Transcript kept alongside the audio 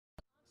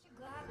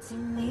To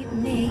meet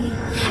me,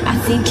 I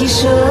think you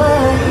should.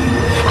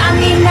 I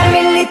mean, I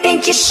really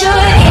think you should.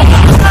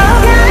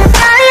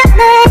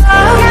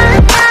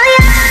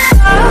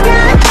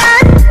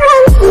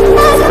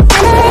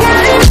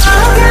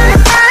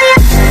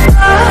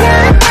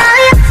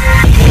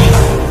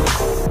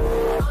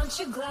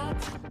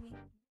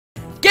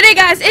 G'day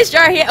guys, it's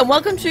Jar here and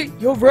welcome to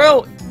your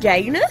real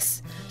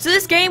Gayness. So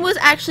this game was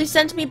actually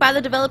sent to me by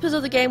the developers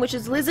of the game, which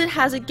is Lizard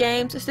Blizard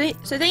Games.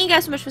 So thank you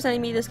guys so much for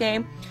sending me this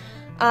game.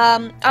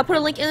 I'll put a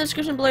link in the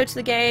description below to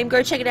the game,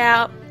 go check it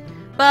out.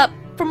 But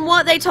from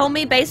what they told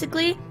me,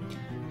 basically,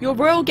 your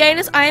royal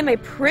gayness, I am a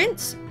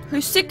prince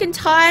who's sick and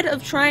tired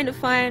of trying to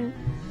find...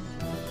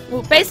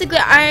 Well, basically,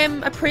 I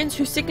am a prince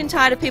who's sick and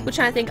tired of people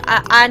trying to think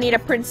I need a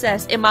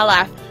princess in my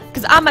life.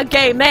 Because I'm a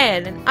gay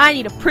man and I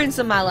need a prince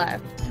in my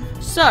life.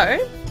 So,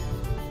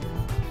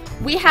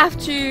 we have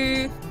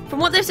to... From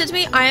what they've said to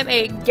me, I am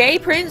a gay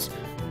prince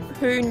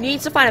who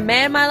needs to find a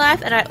man in my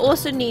life, and I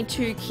also need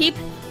to keep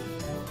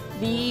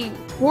the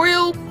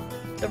royal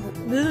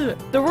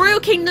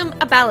kingdom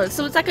a balance.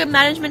 So it's like a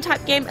management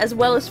type game as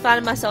well as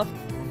finding myself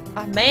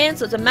a man.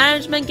 So it's a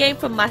management game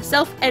for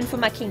myself and for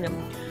my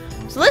kingdom.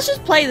 So let's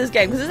just play this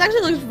game because this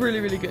actually looks really,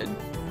 really good.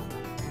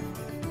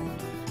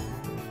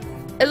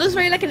 It looks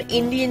very like an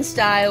Indian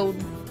style,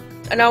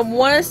 and I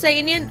want to say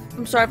Indian.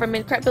 I'm sorry if I'm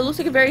incorrect, but it looks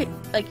like a very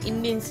like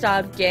Indian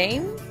style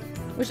game,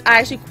 which I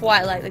actually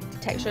quite like. Like the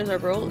textures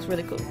overall looks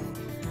really cool.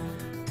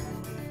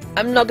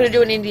 I'm not going to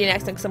do an Indian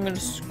accent because I'm going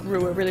to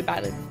screw it really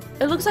badly.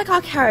 It looks like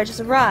our carriage has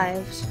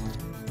arrived.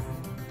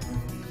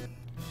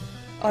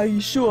 Are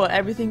you sure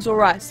everything's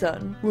alright,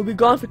 son? We'll be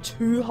gone for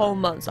 2 whole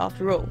months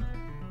after all.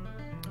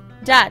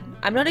 Dad,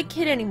 I'm not a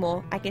kid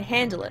anymore. I can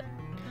handle it.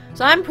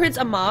 So I'm Prince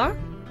Amar.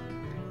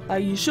 Are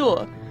you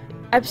sure?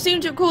 I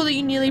seem to recall that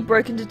you nearly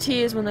broke into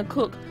tears when the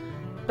cook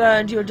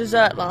burned your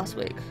dessert last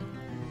week.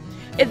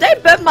 If they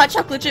burned my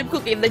chocolate chip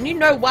cookie, then you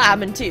know why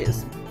I'm in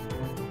tears.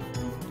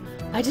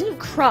 I didn't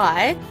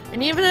cry,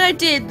 and even if I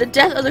did, the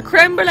death of the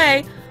creme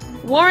brulee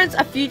warrants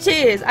a few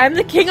tears. I'm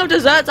the king of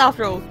desserts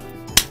after all.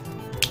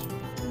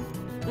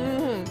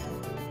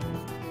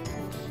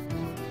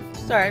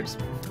 Sorry, I'm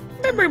just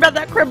remembering about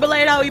that creme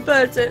brulee and how he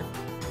burnt it.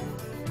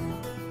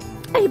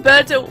 He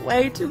burnt it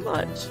way too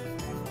much.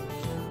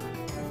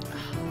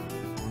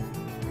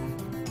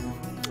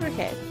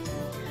 Okay.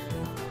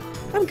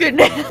 I'm good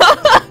now.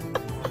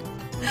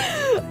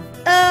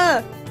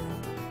 I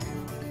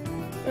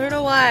don't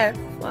know why.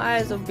 My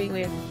eyes are being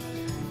weird.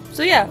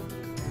 So yeah,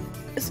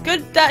 it's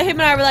good that him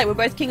and I relate. We're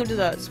both king of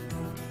desserts.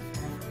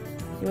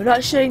 You're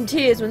not shedding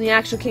tears when the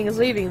actual king is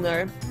leaving,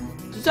 though.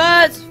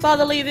 Desserts,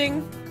 father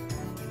leaving.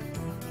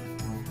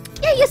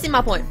 Yeah, you see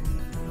my point.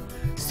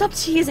 Stop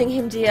teasing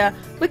him, dear.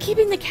 We're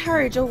keeping the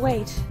carriage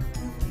await.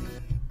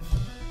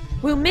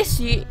 We'll miss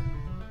you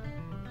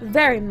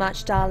very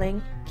much,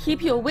 darling.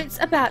 Keep your wits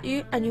about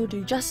you, and you'll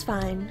do just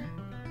fine.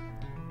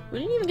 We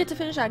didn't even get to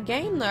finish our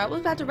game, though. I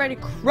was about to ready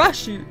to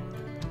crush you.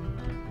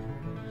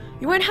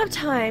 You won't have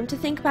time to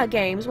think about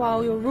games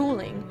while you're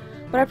ruling,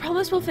 but I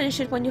promise we'll finish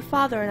it when your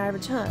father and I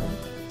return.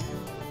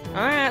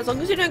 Alright, as long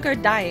as you don't go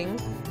dying.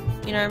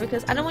 You know,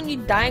 because I don't want you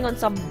dying on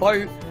some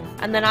boat,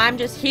 and then I'm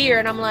just here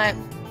and I'm like,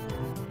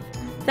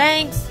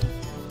 thanks.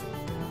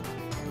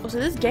 Also,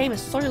 this game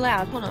is so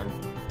loud. Hold on.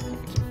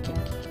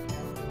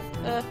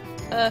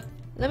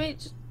 Let me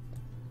just...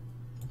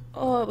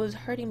 Oh, it was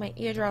hurting my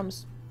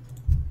eardrums.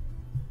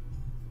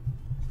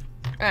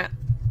 Alright.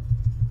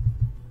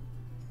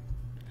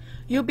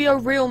 You'll be a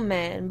real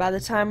man by the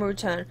time we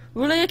return.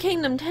 Ruling a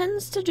kingdom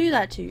tends to do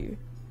that to you.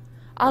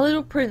 Our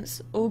little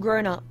prince, all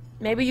grown up.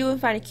 Maybe you will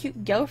find a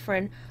cute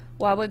girlfriend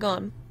while we're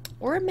gone.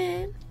 Or a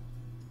man.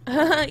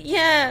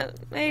 Yeah,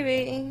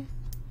 maybe.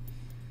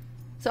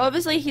 So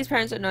obviously his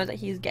parents don't know that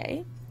he's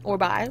gay. Or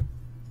bi.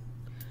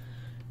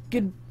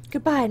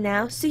 Goodbye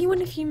now. See you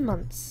in a few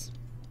months.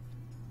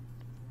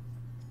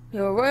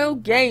 Your royal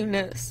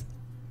gayness.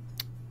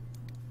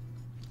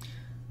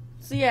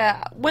 So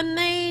yeah, when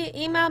they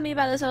emailed me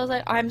about this, I was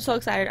like, I'm so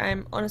excited.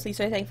 I'm honestly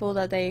so thankful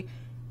that they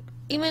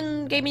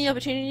even gave me the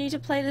opportunity to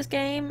play this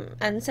game,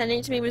 and sending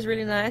it to me was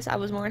really nice. I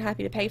was more than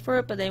happy to pay for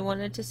it, but they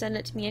wanted to send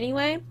it to me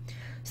anyway.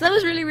 So that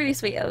was really, really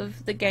sweet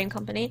of the game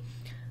company.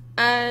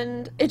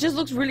 And it just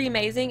looks really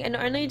amazing, and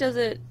not only does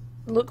it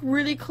look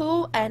really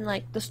cool, and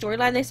like the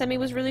storyline they sent me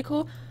was really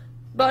cool,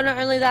 but not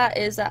only that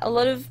is that a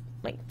lot of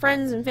like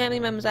friends and family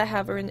members I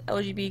have are in the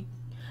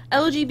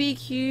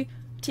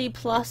LGBTQT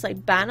plus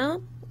like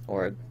banner.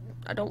 Or,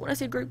 I don't want to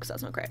say group because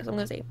that's not correct, so I'm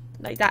going to say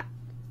like that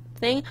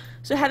thing.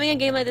 So having a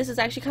game like this is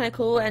actually kind of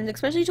cool, and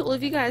especially to all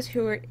of you guys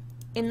who are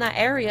in that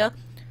area,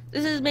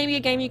 this is maybe a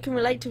game you can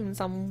relate to in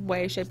some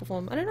way, shape, or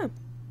form. I don't know.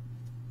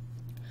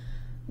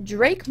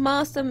 Drake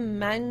Master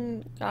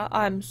Man...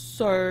 I'm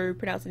so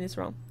pronouncing this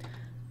wrong.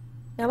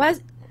 Now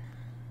as...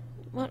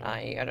 What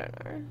are you? I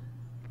don't know.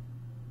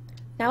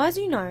 Now as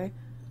you know,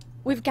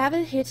 we've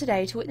gathered here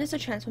today to witness a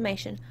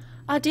transformation.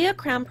 Our dear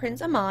Crown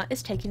Prince Amar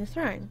is taking the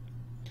throne.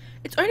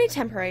 It's only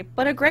temporary,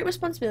 but a great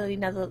responsibility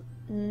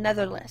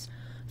nevertheless.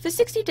 For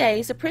 60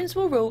 days, the prince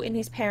will rule in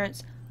his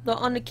parents, though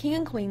on the king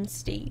and queen's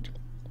steed.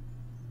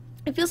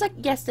 It feels like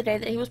yesterday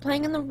that he was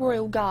playing in the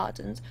royal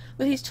gardens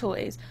with his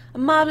toys, a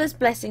marvellous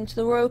blessing to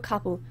the royal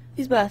couple.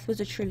 His birth was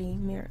a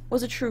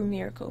true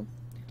miracle.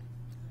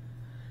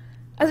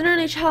 As an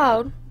only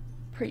child,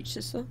 preach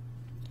sister,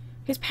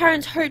 his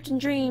parents' hopes and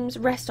dreams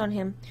rest on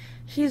him.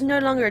 He is no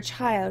longer a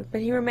child,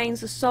 but he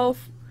remains the sole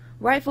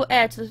rightful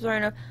heir to the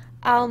throne of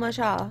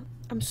Al-Mashar.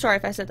 I'm sorry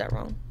if I said that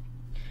wrong.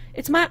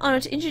 It's my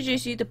honor to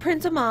introduce you to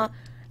Prince Amar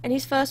and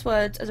his first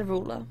words as a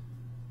ruler.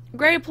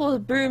 Great applause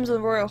booms in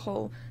the royal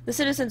hall. The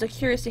citizens are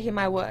curious to hear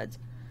my words.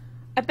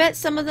 I bet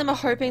some of them are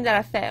hoping that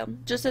I fail,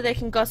 just so they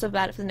can gossip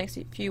about it for the next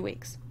few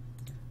weeks.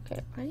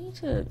 Okay, I need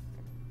to...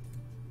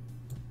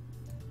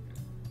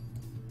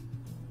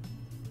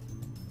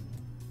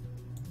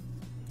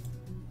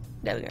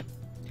 There we go.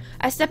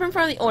 I step in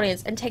front of the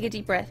audience and take a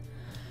deep breath.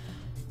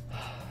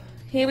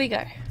 Here we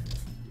go.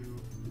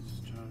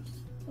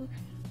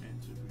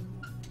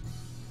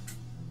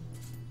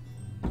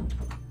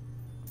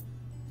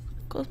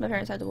 Of course my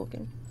parents had to walk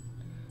in.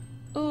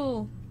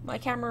 Ooh, my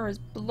camera is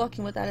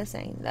blocking what that is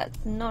saying.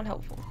 That's not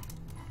helpful.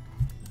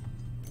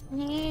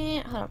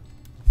 Yeah, hold on.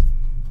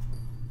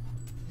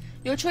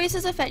 Your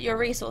choices affect your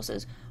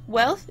resources.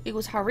 Wealth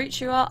equals how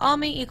rich you are.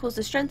 Army equals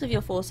the strength of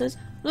your forces.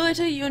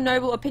 Loyalty, your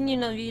noble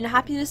opinion of you, and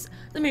happiness,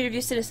 the mood of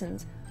your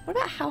citizens. What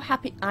about how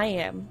happy I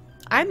am?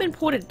 I'm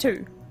important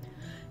too.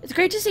 It's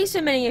great to see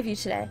so many of you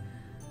today.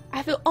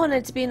 I feel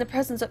honored to be in the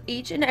presence of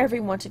each and every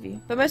one of you.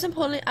 But most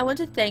importantly, I want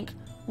to thank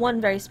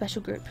one very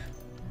special group.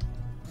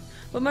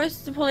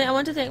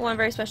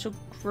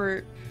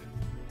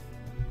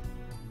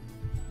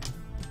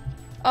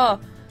 Oh,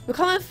 the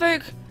common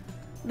folk,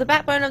 the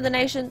backbone of the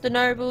nation, the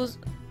nobles.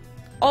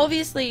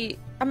 Obviously,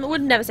 I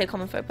would never say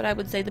common folk, but I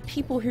would say the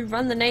people who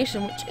run the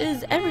nation, which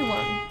is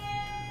everyone.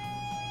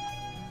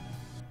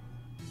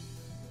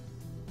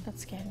 That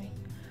scared me.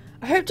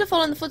 I hope to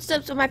follow in the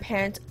footsteps of my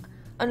parents,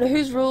 under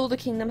whose rule the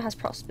kingdom has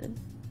prospered.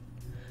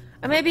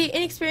 I may be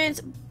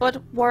inexperienced,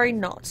 but worry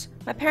not.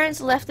 My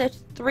parents left their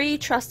 3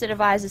 trusted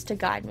advisors to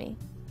guide me.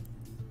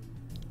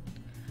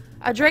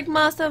 Our Drake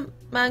Master,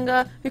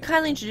 Manga, who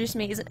kindly introduced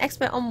me, is an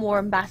expert on war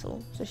and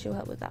battle, so she'll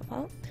help with that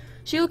part.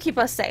 She will keep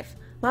us safe.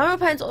 My other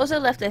parents also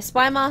left their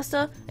Spy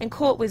Master and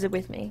Court Wizard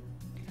with me.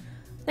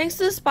 Thanks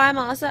to the Spy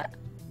Master,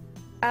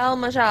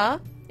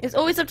 Al-Majar is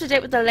always up to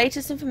date with the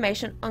latest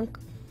information on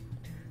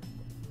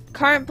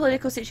current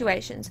political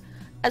situations.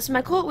 As for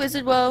my Court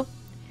Wizard, well,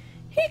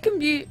 he can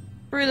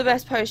brew the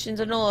best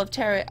potions and all of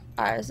Terra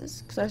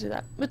Irises, because I do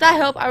that. With that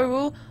help, I will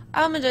rule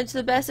Al-Majar to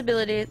the best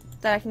ability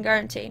that I can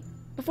guarantee.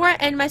 Before I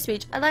end my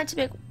speech, I'd like to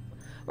make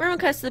one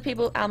request to the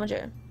people of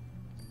Al-Majar.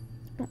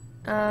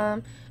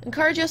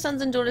 Encourage your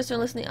sons and daughters to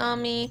enlist in the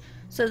army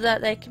so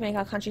that they can make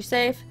our country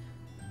safe.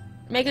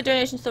 Make a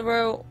donation to the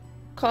royal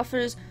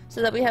coffers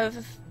so that we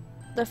have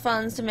the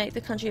funds to make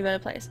the country a better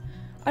place.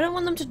 I don't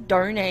want them to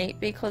donate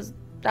because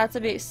that's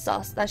a bit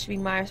sus. That should be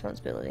my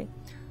responsibility.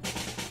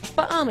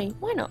 But army,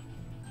 why not?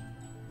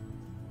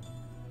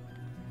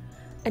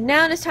 And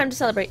now it is time to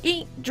celebrate.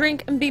 Eat,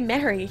 drink, and be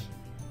merry.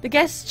 The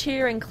guests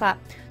cheer and clap,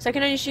 so I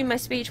can only assume my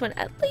speech went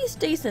at least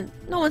decent.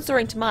 No one's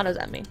throwing tomatoes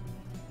at me.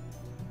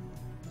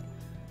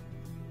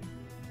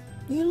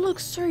 You look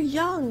so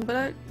young,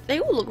 but they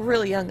all look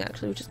really young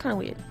actually, which is kind of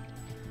weird.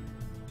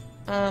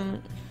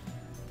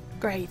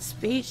 Great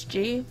speech,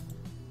 G.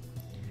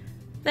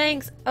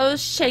 Thanks. I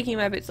was shaking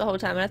my boots the whole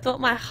time, and I thought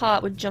my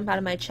heart would jump out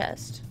of my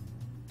chest.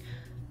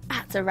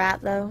 That's a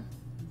wrap, though.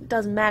 It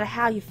doesn't matter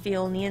how you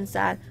feel on the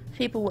inside.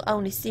 People will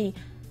only see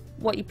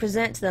what you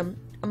present to them.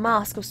 A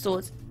mask of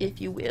sorts,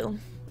 if you will.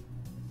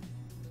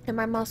 And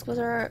my mask was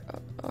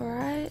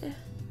alright?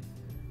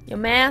 Your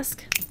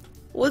mask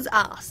was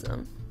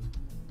awesome.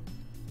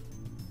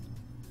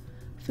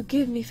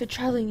 Forgive me for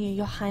troubling you,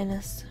 Your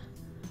Highness.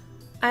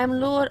 I am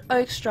Lord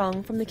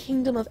Oakstrong from the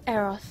Kingdom of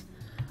Eroth.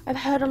 I've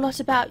heard a lot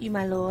about you,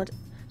 my lord,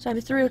 so I'm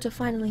thrilled to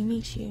finally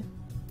meet you.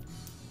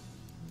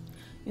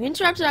 You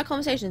interrupted our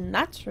conversation.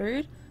 That's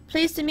rude.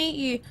 Pleased to meet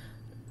you,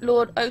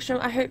 Lord Oakstrom.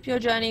 I hope your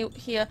journey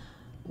here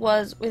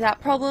was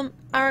without problem.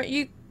 Aren't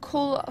you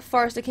cool,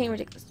 Forester King?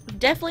 Ridiculous.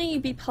 Definitely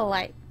be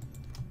polite.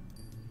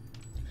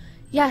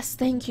 Yes,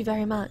 thank you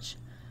very much.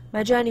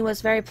 My journey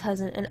was very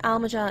pleasant, and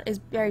Al-Majar is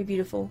very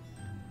beautiful.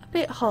 A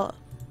bit hot.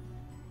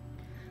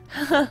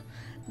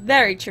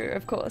 Very true,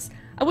 of course.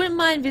 I wouldn't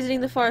mind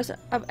visiting the forest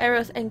of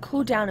Eroth and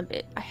cool down a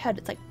bit. I heard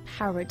it's like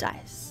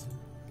paradise.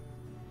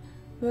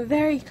 You are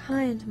very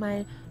kind,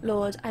 my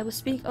lord. I will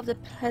speak of the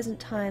pleasant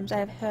times I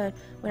have heard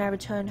when I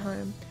return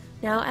home.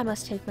 Now I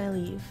must take my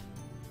leave.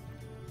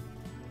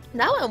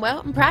 That went well.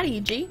 I'm proud of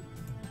you, G.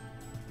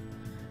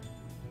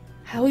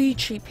 How you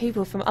treat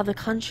people from other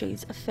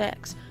countries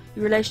affects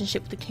your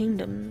relationship with the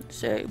kingdom,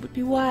 so it would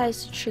be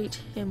wise to treat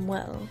him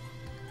well.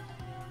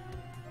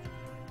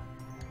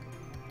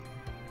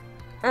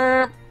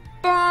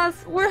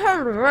 Boss, we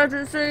have an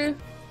emergency.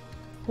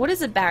 What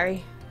is it,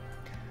 Barry?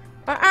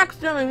 I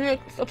accidentally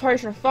mixed a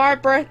potion of fire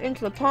breath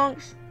into the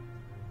punch.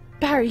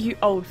 Barry, you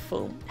old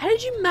fool. How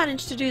did you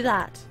manage to do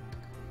that?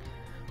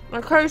 My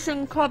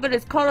potion cupboard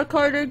is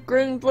color-coded,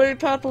 green, blue,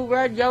 purple,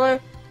 red, yellow.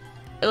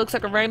 It looks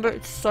like a rainbow.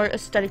 It's so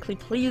aesthetically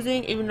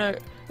pleasing, even though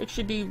it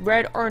should be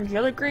red, orange,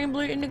 yellow, green,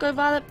 blue, indigo,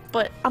 violet.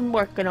 But I'm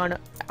working on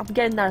it. I'm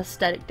getting that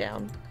aesthetic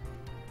down.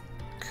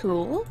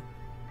 Cool.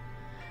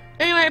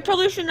 Anyway, I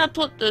probably shouldn't have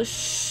put the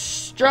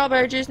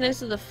strawberry juice next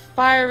to the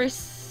fiery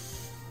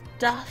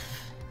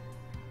stuff.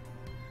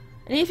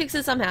 I need to fix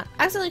it somehow.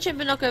 Accidentally trip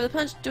and knock over the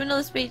punch. Do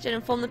another speech and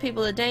inform the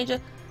people of the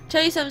danger.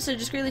 Tell you something so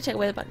discreetly take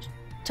away the punch.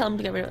 Tell them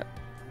to get rid of it.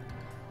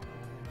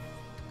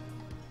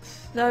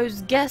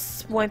 Those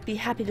guests won't be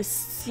happy to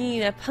see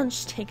their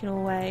punch taken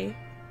away.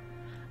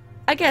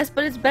 I guess,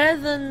 but it's better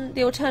than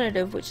the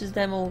alternative, which is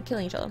them all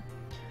killing each other.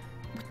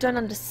 I don't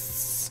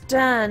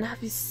understand.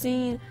 Have you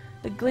seen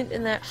the glint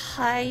in their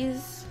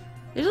eyes?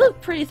 They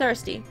look pretty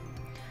thirsty.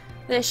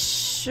 They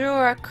sure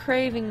are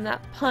craving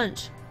that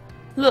punch.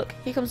 Look,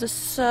 here comes a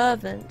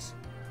servant.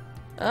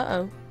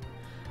 Uh-oh.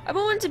 I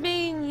want to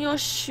be in your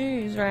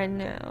shoes right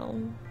now.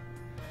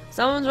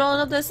 Someone's rolling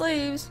up their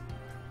sleeves.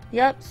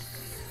 Yep,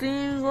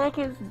 seems like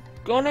it's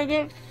gonna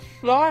get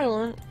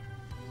violent.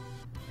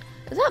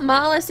 Is that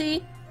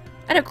Marley?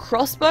 And a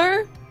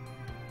crossbow?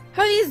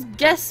 How are these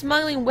guests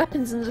smuggling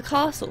weapons into the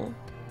castle?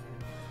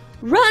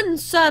 Run,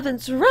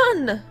 servants,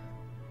 run!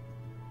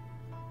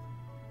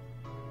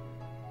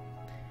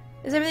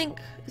 Is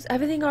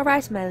everything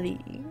alright, my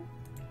lady?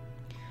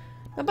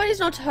 My body's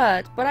not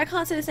hurt, but I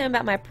can't say the same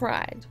about my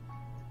pride.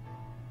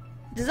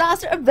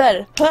 Disaster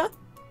averted, huh?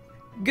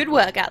 Good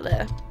work out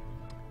there.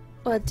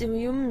 What do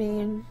you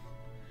mean?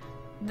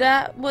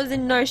 That was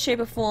in no shape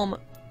or form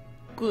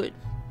good.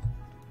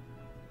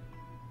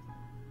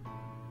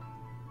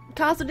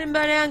 Castle didn't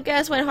burn down,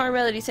 guests went home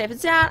relatively safe and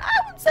sound. I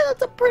would say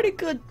that's a pretty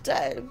good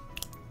day.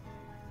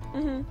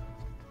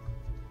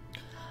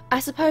 I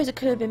suppose it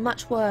could have been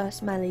much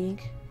worse, my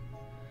league.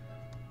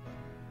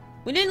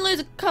 We did lose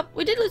a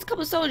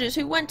couple of soldiers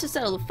who went to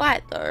settle the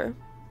fight, though.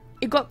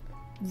 It got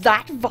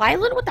that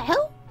violent? What the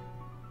hell?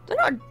 They're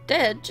not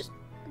dead,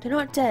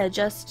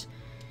 just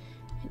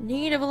in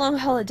need of a long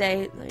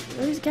holiday. Like,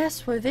 those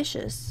guests were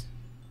vicious.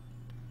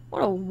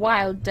 What a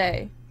wild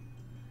day.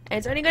 And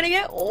it's only gonna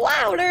get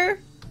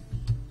wilder!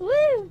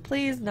 Woo!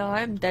 Please, no,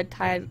 I'm dead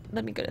tired.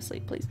 Let me go to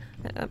sleep, please.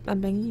 I'm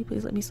begging you,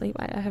 please let me sleep.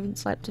 I haven't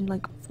slept in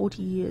like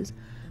 40 years.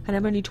 And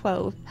I'm only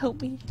 12. Help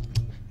me.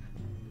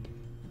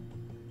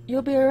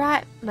 You'll be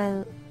alright,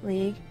 my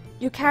league.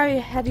 You carry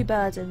a heavy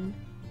burden.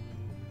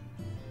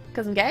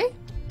 'Cause I'm gay?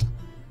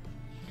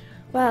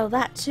 Well,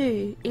 that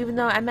too, even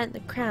though I meant the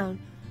crown.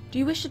 Do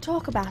you wish to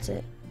talk about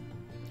it?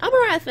 I'm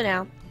alright for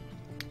now.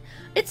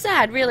 It's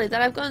sad, really,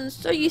 that I've gotten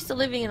so used to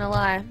living in a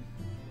lie.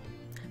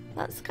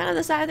 That's kind of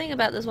the sad thing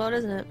about this world,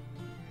 isn't it?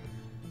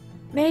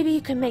 Maybe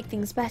you can make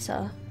things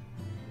better.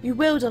 You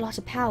wield a lot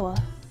of power.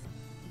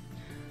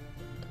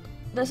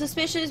 The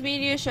suspicious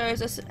media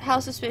shows us how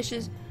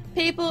suspicious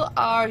people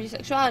are of your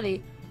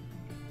sexuality.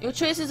 Your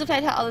choices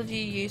affect how others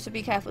view you, so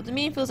be careful. The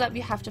meme feels like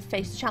you have to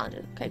face the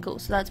challenges. Okay, cool.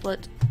 So that's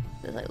what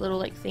this like little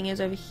like thing is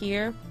over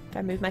here. If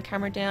I move my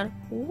camera down,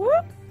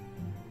 whoop,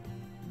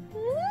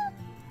 whoop.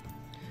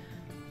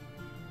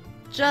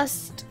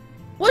 Just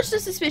watch the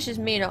suspicious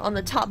meter on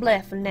the top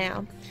left for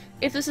now.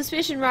 If the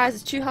suspicion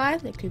rises too high,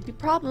 there could be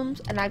problems,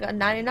 and I got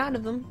 99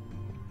 of them.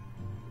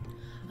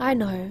 I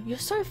know, you're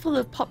so full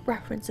of pop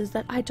references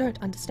that I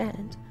don't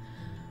understand.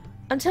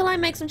 Until I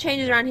make some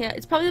changes around here,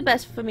 it's probably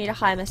best for me to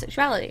hide my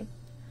sexuality.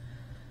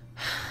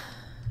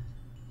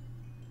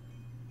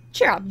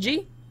 Cheer up,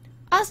 G.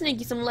 I'll sneak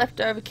you some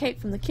leftover cake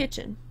from the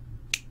kitchen.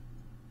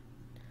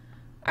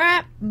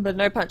 Alright, but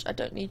no punch. I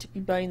don't need to be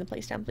burning the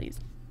place down, please.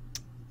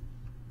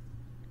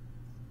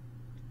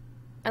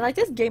 I like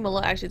this game a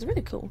lot, actually. It's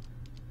really cool.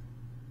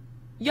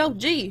 Yo,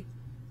 G.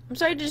 I'm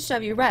sorry to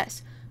disturb your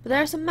rest, but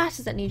there are some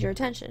matters that need your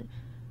attention.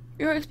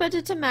 You're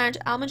expected to manage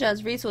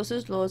Almajar's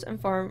resources, laws, and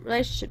foreign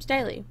relationships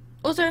daily.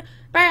 Also,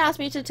 Barry asked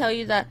me to tell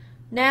you that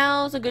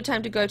now's a good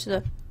time to go to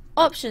the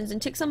options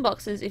and tick some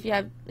boxes if you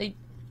have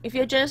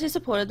generously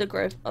supported the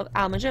growth of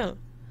Almajar.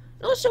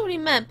 Not sure what he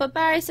meant, but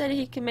Barry said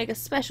he can make a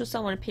special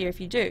someone appear if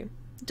you do.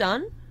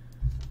 Done?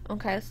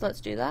 Okay, so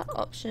let's do that.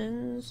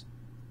 Options.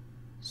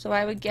 So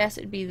I would guess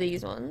it'd be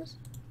these ones.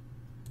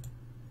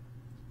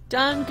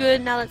 Done.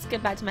 Good. Now let's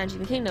get back to managing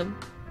the kingdom.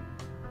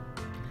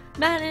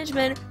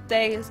 Management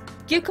phase.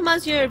 Give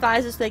commands to your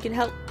advisors so they can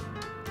help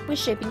with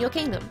shaping your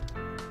kingdom.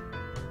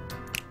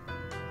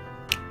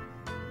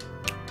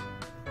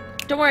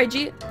 Don't worry,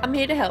 G. I'm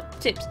here to help.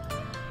 Tips.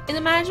 In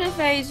the management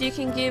phase, you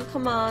can give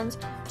commands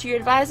to your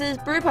advisors,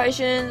 brew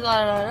potions,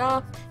 blah, blah,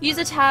 blah. Use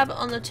a tab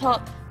on the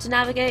top to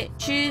navigate.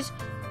 Choose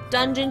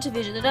dungeon to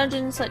visit the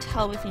dungeon. Select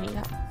help if you need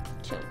help.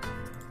 Chill.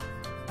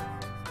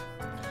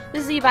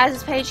 This is the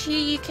advisors page. Here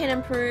you can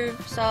improve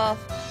stuff.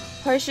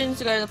 Potions,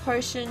 to go to the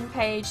potion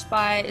page.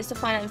 Spy is to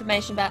find out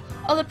information about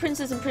other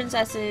princes and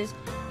princesses.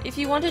 If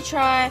you want to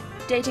try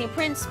dating a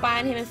prince, spy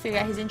on him and figure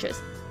out his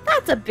interests.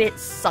 That's a bit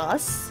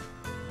sus.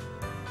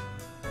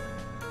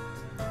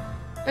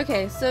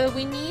 Okay, so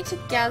we need to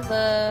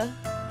gather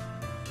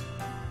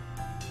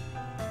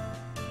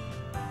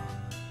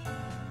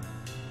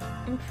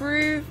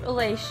improve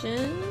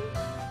relations.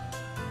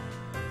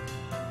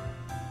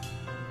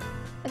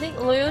 I think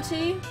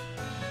loyalty.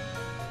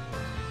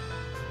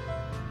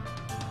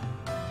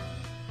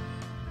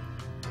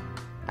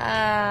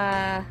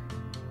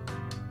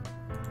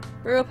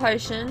 Brew a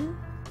potion.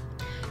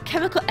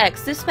 Chemical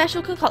X. This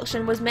special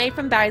concoction was made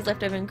from Barry's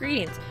leftover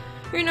ingredients.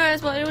 Who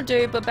knows what it will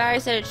do, but Barry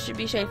said it should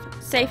be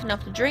safe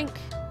enough to drink.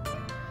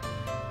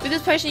 With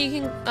this potion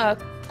you can,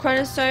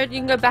 chronosode, you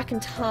can go back in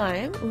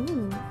time.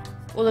 Ooh.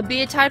 Will there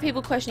be a tired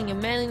people questioning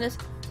your manliness?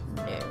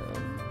 No.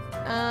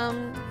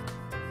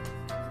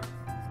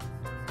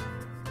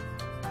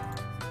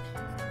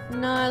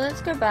 No,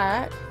 let's go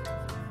back.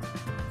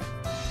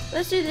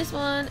 Let's do this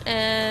one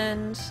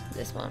and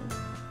this one.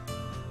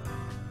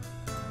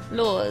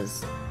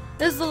 Laws.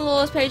 This is the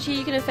laws page here.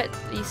 You can affect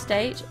the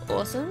state.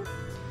 Awesome.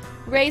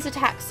 Raise the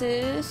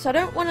taxes. So I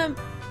don't want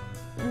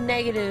to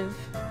negative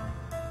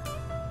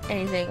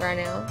anything right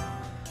now.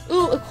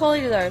 Ooh,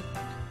 equality though.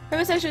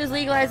 Homosexuality is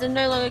legalized and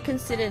no longer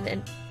considered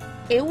an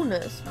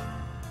illness.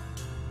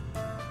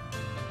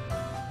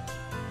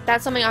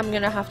 That's something I'm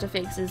gonna have to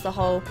fix, is the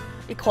whole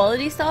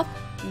equality stuff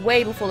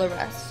way before the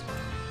rest.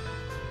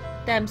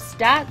 Them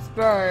stats,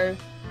 bro.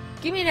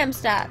 Give me them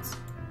stats.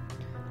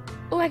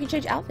 Oh, I can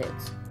change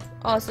outfits.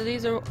 Oh, so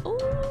these are...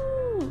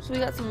 Ooh, so we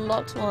got some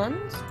locked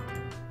ones.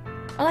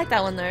 I like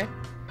that one though.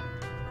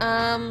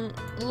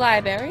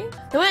 Library.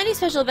 There weren't any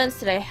special events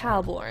today.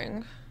 How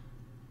boring.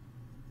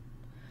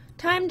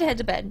 Time to head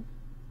to bed.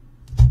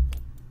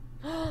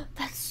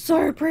 That's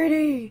so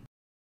pretty.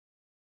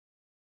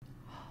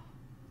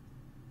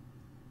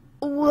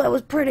 Oh, that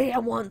was pretty. I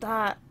want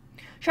that.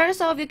 Try to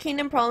solve your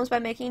kingdom problems by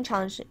making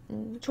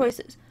challenging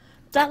choices.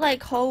 That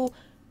like whole,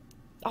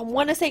 I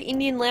want to say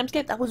Indian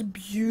landscape, that was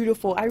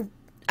beautiful. I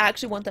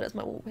actually want that as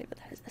my wallpaper.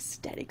 That is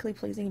aesthetically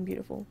pleasing and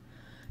beautiful.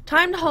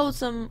 Time to hold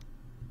some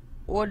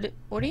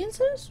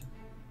audiences?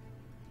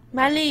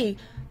 Mali,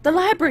 the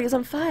library is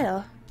on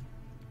fire.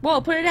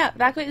 Whoa, put it out.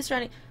 Evacuate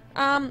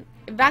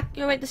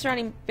the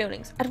surrounding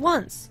buildings at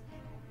once.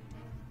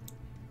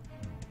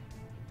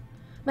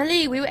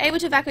 Mali, we were able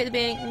to evacuate the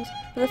buildings,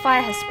 but the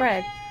fire has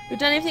spread. We've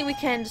done everything we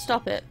can to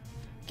stop it.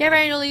 Get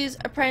Barry and all these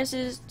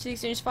apprentices to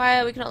extinguish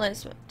fire. We cannot let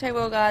this take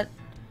royal guard.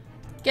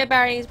 Get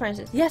Barry and his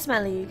apprentices. Yes,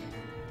 my league.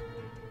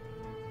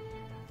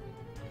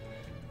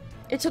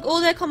 It took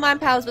all their combined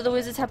powers, but the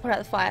wizards have put out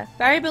the fire.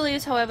 Barry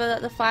believes, however,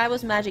 that the fire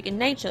was magic in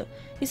nature.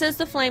 He says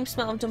the flames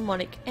smell of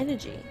demonic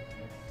energy.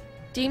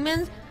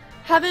 Demons?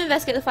 Have him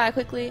investigate the fire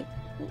quickly.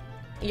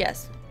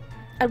 Yes.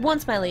 At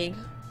once, my league.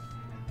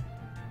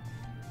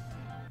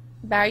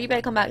 Barry, you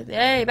better come back.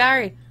 Hey,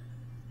 Barry.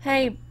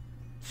 Hey,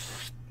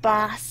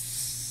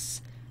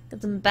 boss.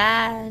 Got some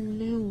bad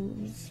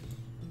news.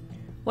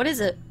 What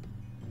is it?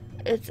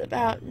 It's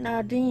about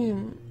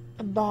Nadim,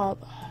 a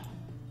barber.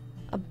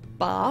 A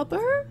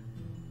barber?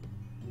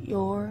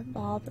 Your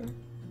barber?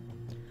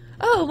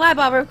 Oh, my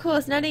barber, of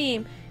course,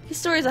 Nadim. His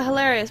stories are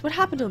hilarious. What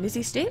happened to him? Is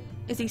he sick?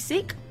 Is he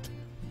sick?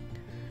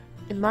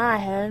 In my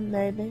head,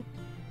 maybe.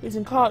 He's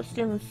in caught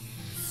stealing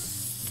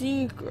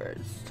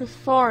secrets to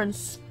foreign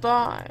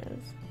spies.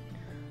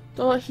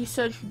 Though he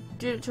said he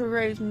did it to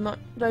raise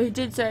money. Though he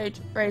did say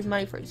to raise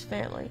money for his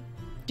family.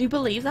 Do you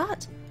believe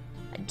that?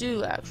 I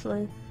do,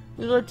 actually.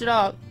 We looked it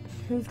up.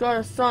 He's got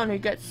a son who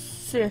gets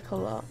sick a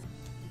lot.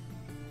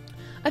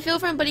 I feel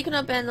for him, but he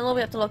cannot bend the law.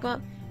 We have to lock him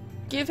up.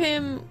 Give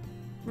him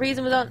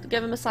reason without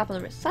giving him a slap on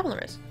the wrist. Slap on the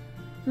wrist.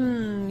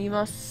 You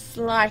must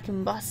like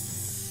him,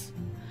 boss.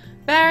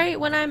 Barry,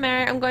 when I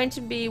marry, I'm going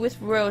to be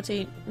with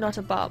royalty, not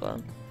a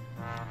barber.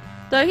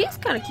 Though he's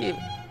kind of cute.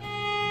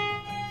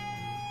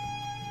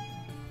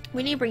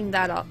 We need to bring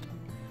that up.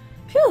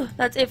 Phew,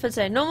 that's it for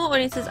today. Normal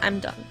audiences, I'm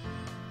done.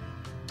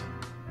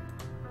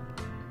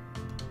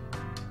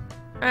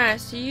 Alright,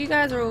 so you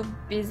guys are all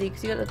busy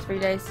because you got the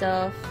 3-day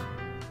stuff.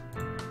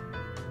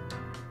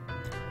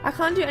 I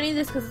can't do any of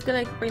this because it's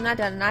going to bring that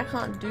down, and I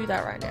can't do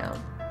that right now.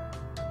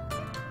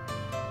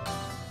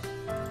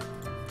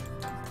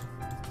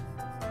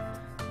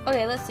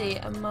 Okay, let's see.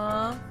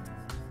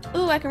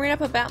 Ooh, I can read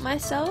up about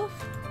myself.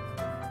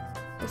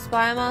 The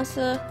Spy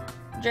Master,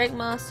 Drake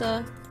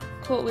Master,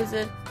 Court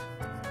Wizard.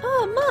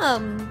 Oh,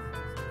 Mum!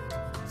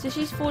 So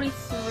she's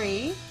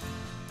 43.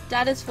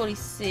 Dad is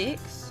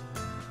 46.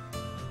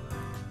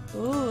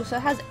 Ooh, so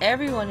it has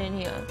everyone in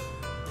here.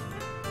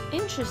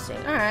 Interesting.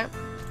 Alright.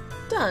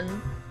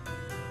 Done.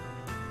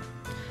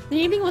 The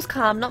evening was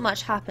calm, not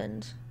much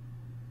happened.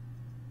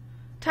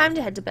 Time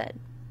to head to bed.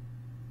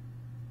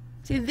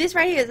 See, this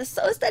right here is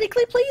so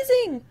aesthetically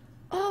pleasing!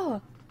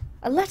 Oh,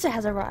 a letter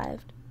has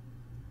arrived.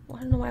 Well,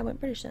 I don't know why I went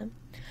British then.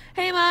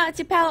 Hey Ma, it's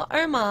your pal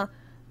Omar.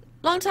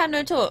 Long time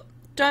no talk.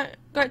 Don't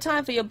got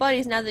time for your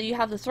buddies now that you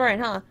have the throne,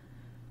 huh?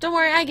 Don't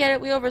worry, I get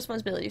it, we all have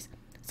responsibilities.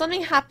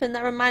 Something happened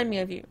that reminded me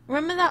of you.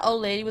 Remember that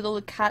old lady with all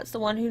the cats, the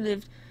one who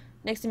lived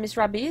next to Miss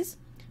Rabies?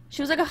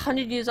 She was like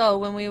 100 years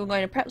old when we were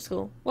going to prep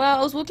school. Well,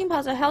 I was walking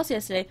past her house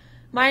yesterday,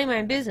 minding my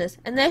own business,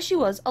 and there she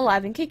was,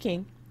 alive and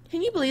kicking.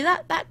 Can you believe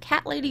that? That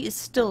cat lady is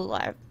still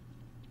alive.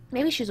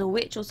 Maybe she's a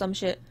witch or some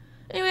shit.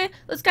 Anyway,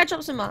 let's catch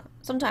up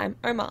sometime.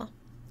 Omar.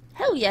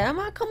 Hell yeah,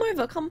 Omar, come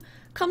over.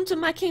 Come to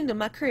my kingdom,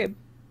 my crib.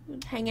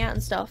 Hang out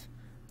and stuff.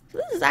 So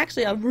this is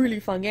actually a really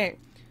fun game.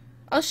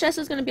 I was stressed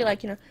it was going to be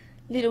like, you know,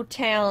 little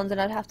towns and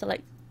I'd have to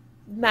like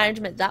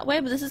management that way,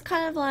 but this is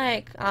kind of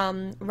like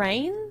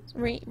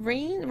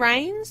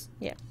Reigns?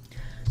 Yeah.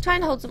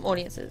 Trying to hold some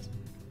audiences.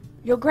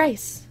 Your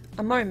Grace.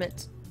 A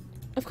moment.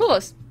 Of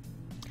course.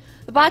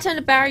 The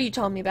bartender Barry you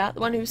told me about,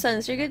 the one who was selling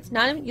the cigarettes,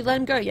 you let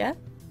him go, yeah?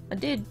 I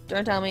did.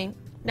 Don't tell me.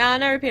 Nah,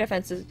 no repeat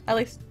offenses. At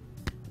least,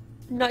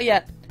 not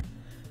yet.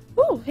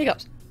 Ooh,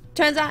 hiccups.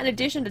 Turns out in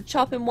addition to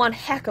chopping one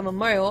heck of a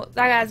moral,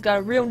 that guy's got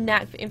a real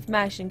knack for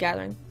information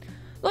gathering.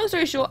 Long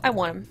story short, I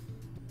want him.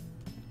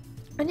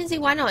 I didn't see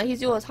why not.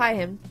 He's yours. Hire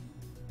him.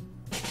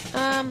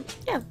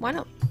 Yeah, why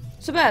not?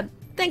 Superb.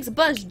 Thanks a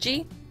bunch,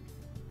 G.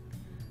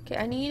 Okay,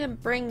 I need to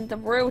bring the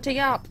royalty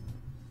up.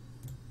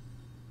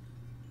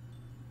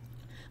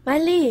 My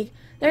league.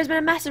 There has been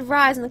a massive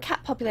rise in the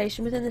cat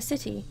population within the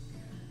city.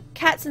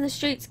 Cats in the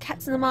streets,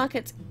 cats in the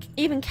markets,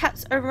 even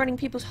cats overrunning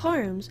people's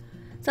homes.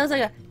 Sounds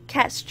like a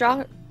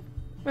catastrophic.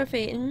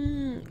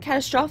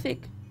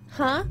 Catastrophic.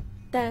 Huh?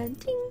 Ding.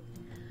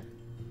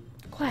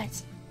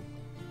 Quiet.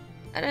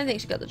 I don't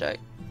think she got the joke.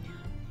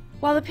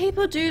 While the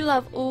people do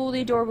love all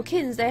the adorable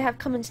kittens they have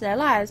come into their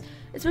lives,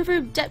 it's been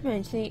very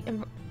detrimental to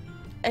the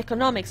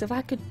economics. If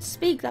I could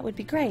speak, that would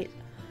be great.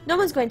 No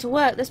one's going to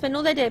work. They spend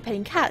all their day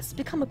petting cats. It's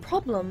become a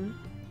problem.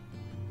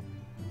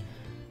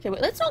 Okay,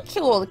 wait, let's not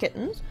kill all the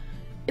kittens.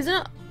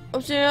 Isn't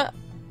it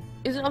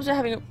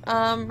having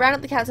round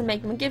up the cats and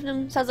make them and give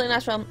them? Sounds like a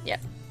nice realm. Yeah.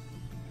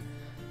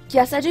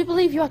 Yes, I do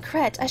believe you are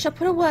correct. I shall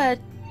put a word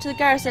to the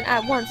garrison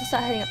at once to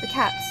start heading up the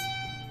cats.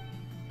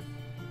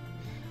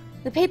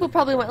 The people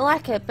probably won't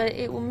like it, but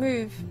it will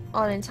move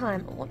on in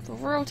time. I want the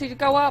royalty to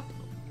go up.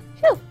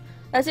 Phew.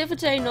 That's it for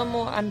today. No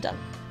more. I'm done.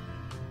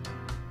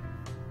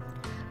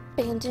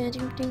 Yeah,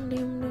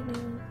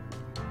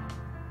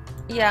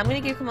 I'm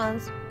gonna give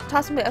commands.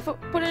 Toss them.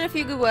 Put in a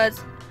few good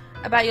words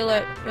about your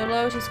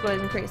loyalty score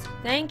is increased.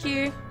 Thank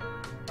you.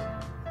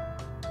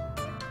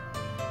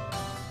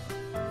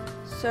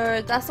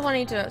 So that's the one I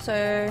need to.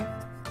 So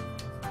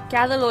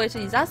gather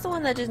loyalties. That's the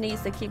one that just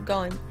needs to keep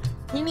going.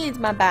 He needs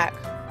my back.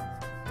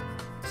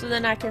 So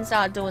then I can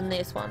start doing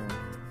this one.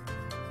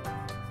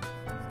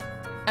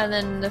 And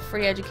then the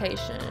free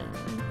education.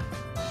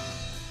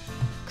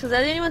 Because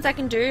they're the only ones I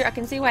can do. I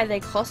can see why they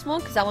cost more,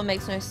 because that one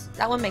makes sense.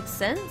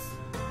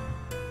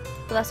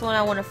 But that's the one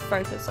I want to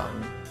focus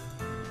on.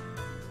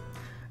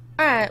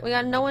 Alright, we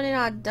got no one in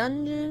our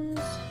dungeons.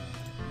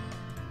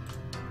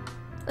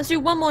 Let's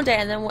do one more day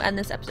and then we'll end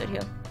this episode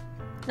here.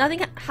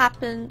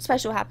 Nothing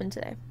special happened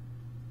today.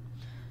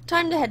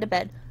 Time to head to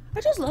bed. I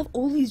just love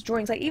all these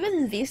drawings. Like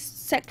even this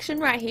section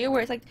right here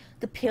where it's like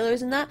the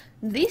pillars and that.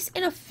 This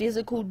in a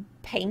physical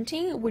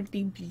painting would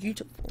be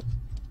beautiful.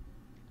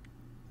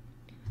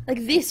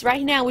 Like this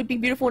right now would be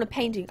beautiful in a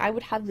painting. I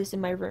would have this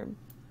in my room.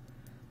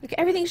 Like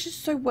everything's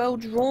just so well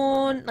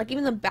drawn. Like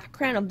even the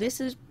background of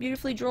this is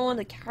beautifully drawn.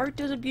 The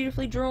characters are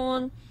beautifully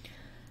drawn.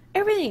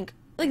 Everything.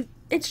 Like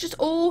it's just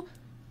all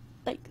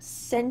like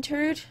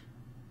centered.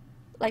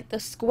 Like the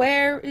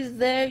square is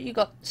there. You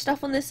got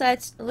stuff on this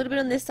side, a little bit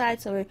on this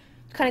side. So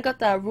kind of got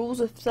the rules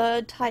of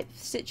third type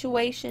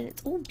situation.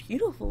 It's all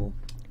beautiful.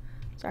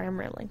 Sorry, I'm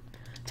rambling.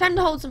 Time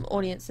to hold some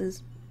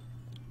audiences.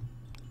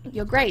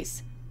 Your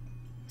Grace.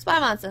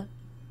 Spy Monster.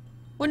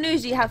 What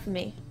news do you have for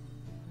me?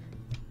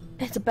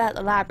 It's about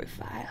the library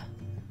fire.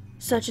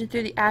 Searching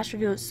through the ash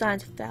revealed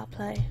signs of foul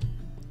play.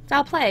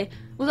 Foul play?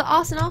 Was it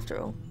arson after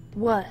all?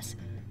 Worse.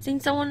 Seeing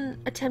someone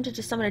attempted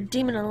to summon a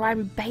demon in the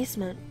library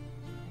basement.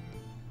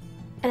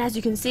 And as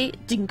you can see,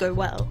 it didn't go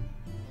well.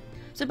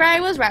 So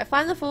Barry was right.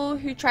 Find the fool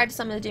who tried to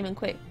summon the demon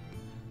quick.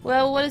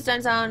 Well, what is done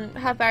is on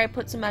have Barry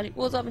put some magic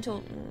walls up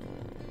until...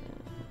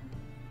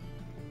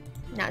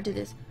 Now do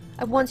this.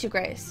 I want your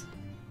Grace.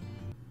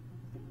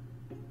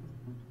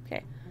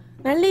 Okay.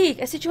 My league,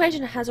 a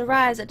situation has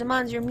arisen that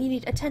demands your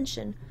immediate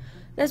attention.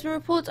 There's been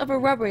reports of a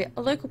robbery.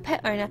 A local pet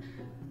owner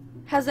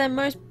has their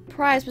most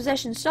prized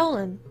possession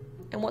stolen.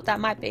 And what that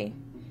might be.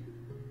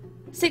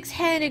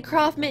 6-handed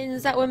craft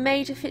mittens that were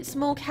made to fit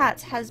small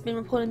cats has been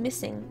reported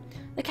missing.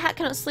 The cat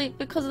cannot sleep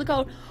because of the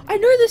cold. I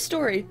know this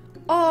story.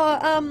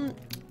 Oh,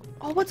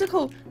 what's it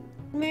called?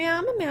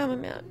 Meow, meow, meow,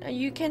 meow.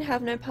 You can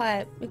have no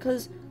pie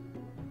because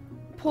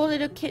poor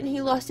little kitten,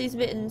 he lost his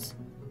mittens.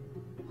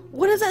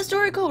 What is that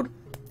story called?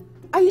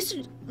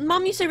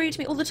 Mum used to read to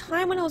me all the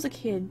time when I was a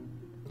kid.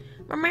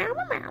 Meow, meow,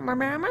 meow,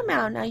 meow, meow,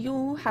 meow. Now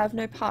you have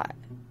no pie.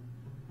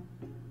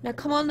 Now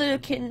come on, little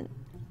kitten.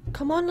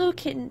 Come on, little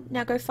kitten.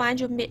 Now go find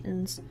your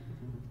mittens.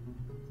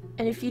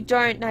 And if you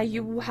don't, now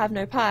you will have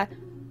no pie.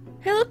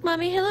 Hey look,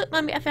 mummy,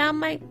 I found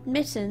my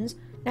mittens.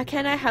 Now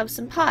can I have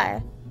some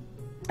pie?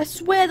 I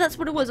swear that's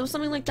what it was. It was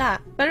something like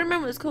that. But I don't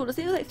remember what it was called. I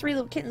think it was like 3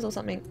 little kittens or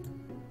something.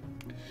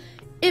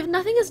 If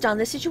nothing is done,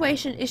 the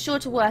situation is sure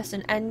to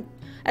worsen and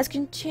as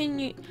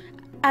conditions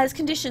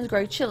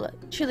grow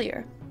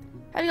chillier.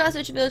 Having got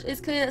such a village, it's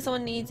clear that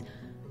someone needs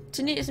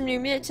to knit some new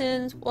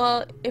mittens.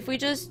 Well, if we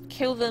just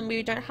kill them,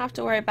 we don't have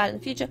to worry about it in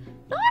the future.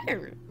 No!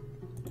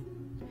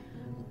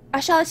 I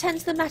shall attend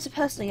to the matter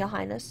personally, Your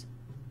Highness.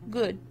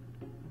 Good.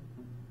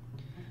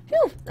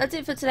 Phew, that's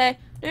it for today.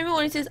 No more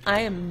when he says,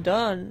 I am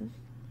done.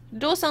 The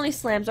door suddenly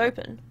slams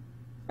open.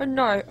 Oh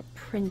no, a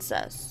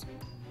princess.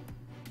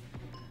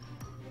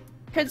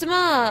 Prince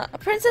Amar, a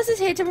princess is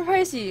here to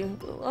propose to you.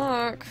 Good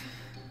luck.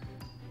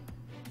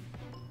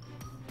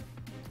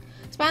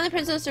 Spying the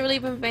princess to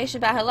relieve information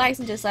about her likes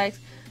and dislikes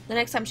the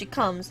next time she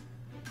comes.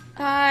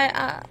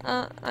 Hi,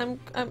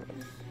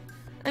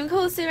 I'm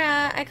called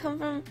Sarah. I come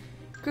from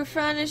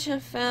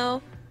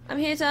Grufranischerfell. I'm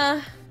here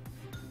to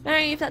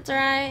marry you if that's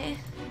alright.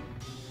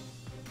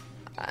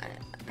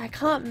 I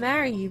can't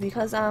marry you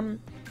because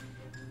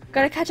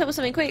gotta catch up with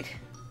something quick.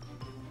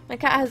 My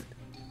cat is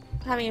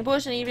having an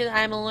abortion, even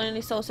I am a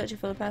lonely soul searching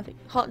for the perfect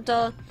hot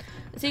doll.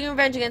 I'm seeking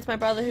revenge against my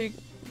brother who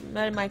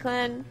murdered my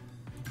clan.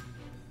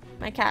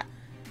 My cat.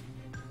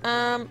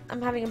 I'm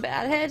having a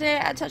bad hair day.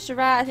 I touched a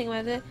rat. I think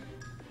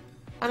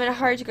I'm in a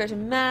hurry to go to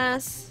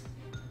mass.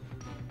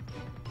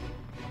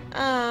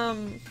 I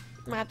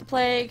have the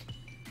plague,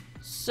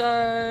 so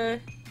I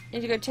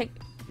need to go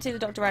see the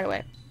doctor right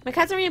away. My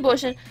cat's having an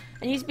abortion.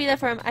 I need to be there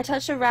for him. I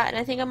touched a rat, and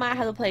I think I might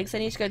have the plague, so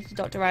I need to go to the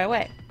doctor right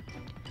away.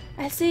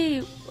 I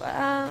see.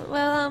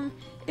 Well,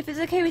 if it's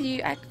okay with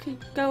you, I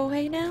could go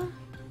away now.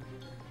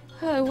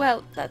 Oh,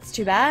 well, that's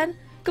too bad.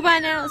 Goodbye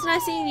now. It's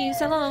nice seeing you.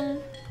 So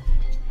long.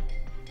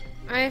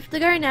 I have to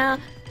go now.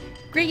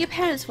 Greet your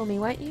parents for me,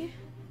 won't you?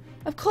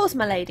 Of course,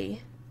 my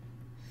lady.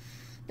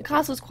 The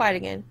castle's quiet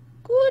again.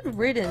 Good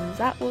riddance.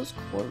 That was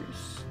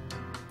close.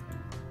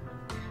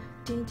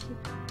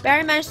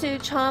 Barry managed to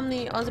charm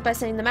the Oz by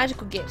sending the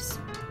magical gifts.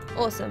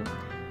 Awesome.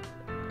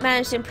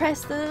 Managed to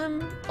impress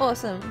them.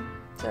 Awesome.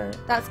 So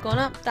that's gone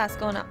up. That's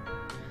gone up.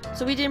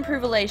 So we did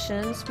improve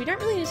relations. We don't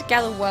really need to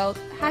gather wealth.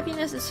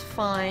 Happiness is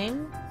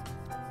fine.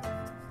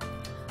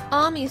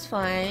 Army's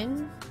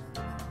fine.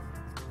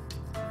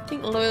 I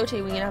think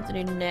loyalty we're gonna have to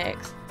do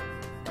next.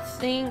 I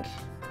think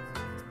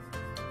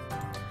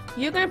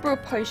you're gonna brew a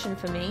potion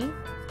for me.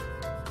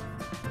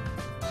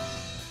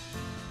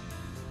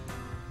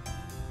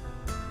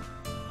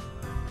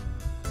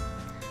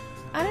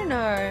 I don't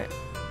know.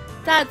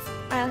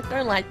 I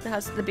don't like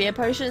the beer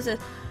potion. It says,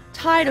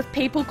 tired of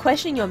people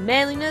questioning your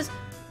manliness,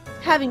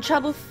 having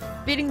trouble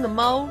fitting the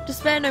mold.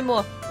 Despair no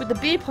more. With the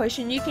beer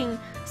potion, you can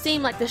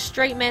seem like the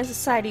straight man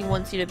society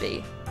wants you to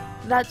be.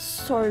 That's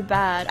so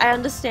bad. I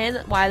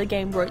understand why the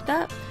game wrote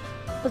that,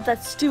 but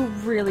that's still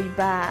really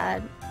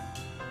bad.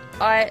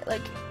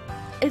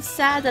 It's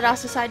sad that our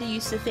society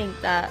used to think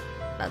that.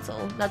 That's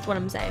all. That's what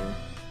I'm saying.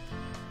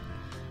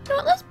 You know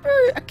what? Let's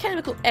brew a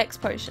chemical X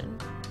potion.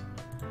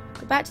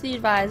 Go back to the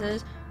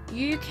advisors.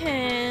 You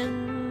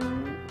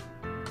can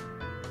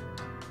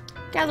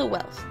gather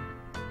wealth.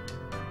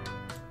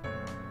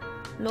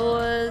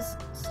 Laws,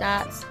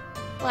 stats,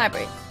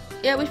 library.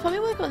 Yeah, we should probably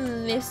work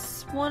on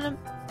this one,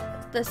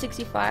 the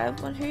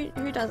 65 one.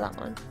 Who does that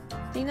one?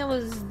 I think that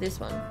was this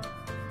one.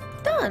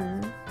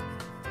 Done.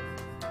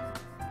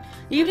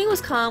 The evening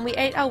was calm. We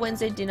ate our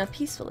Wednesday dinner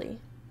peacefully.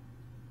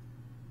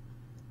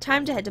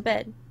 Time to head to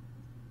bed.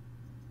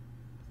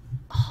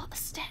 Oh,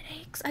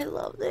 aesthetics! I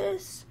love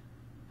this.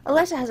 A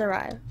letter has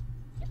arrived.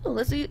 Oh,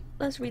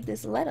 let's read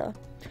this letter.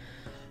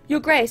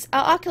 Your Grace,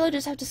 our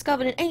archaeologists have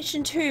discovered an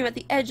ancient tomb at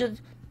the edge of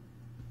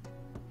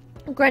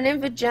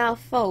Granivajal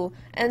Fall,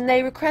 and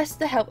they request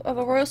the help of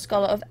a royal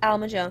scholar of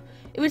Almajar.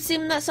 It would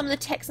seem that some of the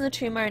texts in the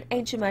tomb are in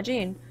ancient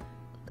Magian.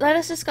 Let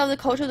us discover the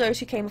culture of those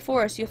who came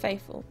before us, your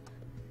faithful.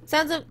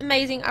 Sounds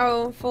amazing. I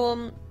will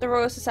inform the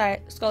Royal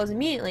Society scholars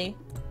immediately.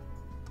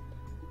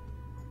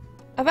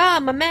 Ava,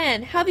 my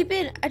man, how have you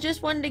been? I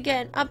just wanted to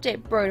get an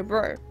update, bro to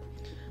bro.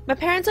 My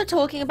parents are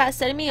talking about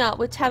setting me up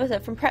with Tabitha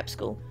from prep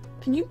school.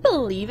 Can you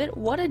believe it?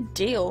 What a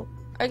deal.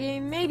 Okay,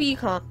 maybe you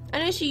can't. I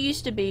know she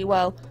used to be,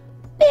 well,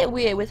 a bit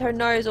weird with her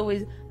nose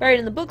always buried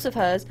in the books of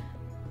hers.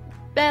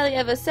 Barely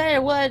ever said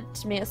a word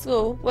to me at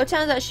school. Well, it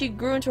turns out she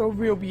grew into a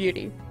real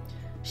beauty.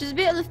 She's a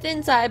bit on the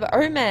thin side, but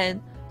oh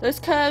man, those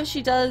curves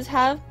she does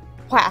have.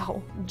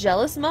 Wow,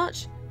 jealous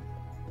much?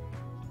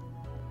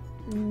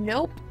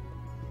 Nope.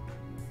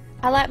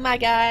 I like my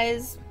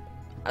guys.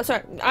 Oh,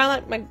 sorry, I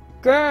like my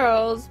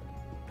girls.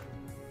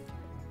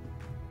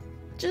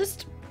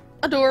 Just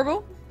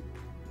adorable.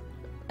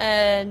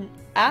 And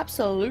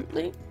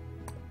absolutely.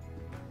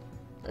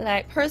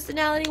 Like,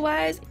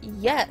 personality-wise,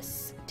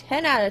 yes.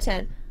 10 out of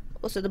 10.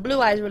 Also, the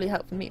blue eyes really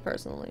help for me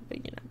personally, but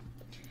you know.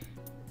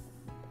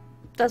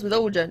 That's with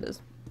all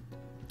genders.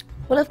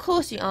 Well, of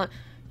course you aren't.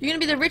 You're gonna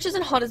be the richest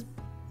and hottest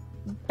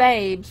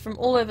babes from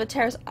all over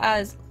Terrace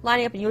Isles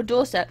lining up in your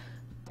doorstep.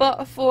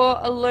 But for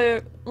a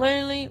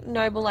lonely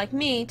noble like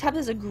me,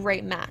 Tabitha's a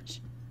great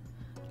match.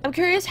 I'm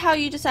curious how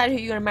you decided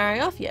who you're gonna marry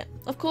off yet.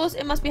 Of course,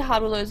 it must be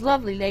hard with those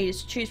lovely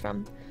ladies to choose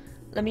from.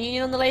 Let me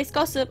in on the latest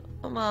gossip.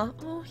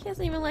 Oh, he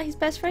hasn't even let his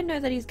best friend know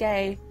that he's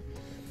gay.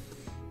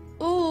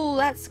 Ooh,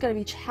 that's gonna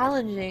be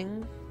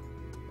challenging.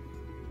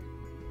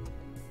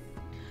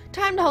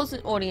 Time to hold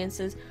some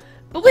audiences.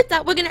 But with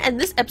that, we're gonna end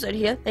this episode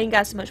here. Thank you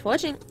guys so much for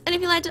watching. And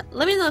if you liked it,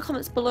 let me know in the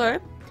comments below.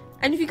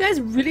 And if you guys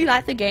really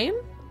like the game,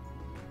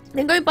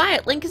 then go buy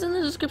it. Link is in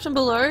the description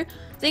below.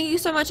 Thank you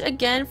so much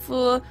again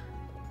for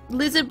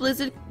Lizard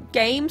Blizard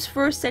Games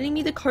for sending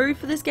me the code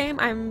for this game.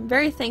 I'm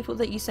very thankful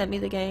that you sent me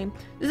the game.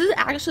 This is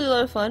actually a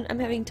lot of fun. I'm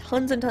having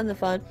tons and tons of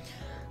fun.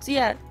 So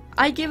yeah,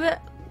 I give it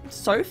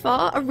so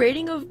far a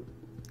rating of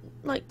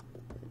like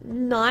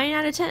 9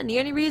 out of 10. The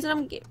only reason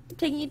I'm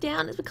taking it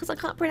down is because I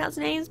can't pronounce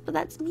names, but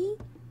that's me.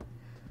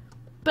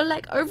 But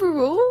like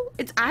overall,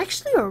 it's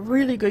actually a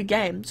really good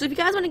game. So if you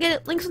guys want to get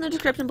it, links in the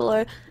description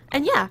below.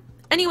 And yeah,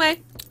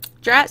 anyway,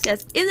 Drat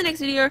says in the next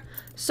video,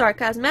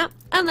 Sarcasm out,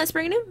 and let's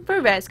bring it in for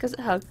a Vez because it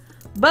hug.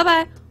 Bye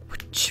bye.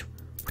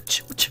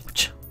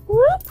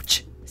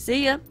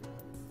 See ya.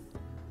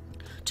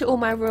 To all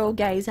my royal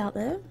gays out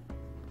there,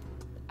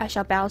 I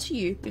shall bow to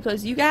you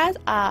because you guys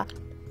are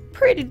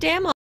pretty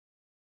damn awesome.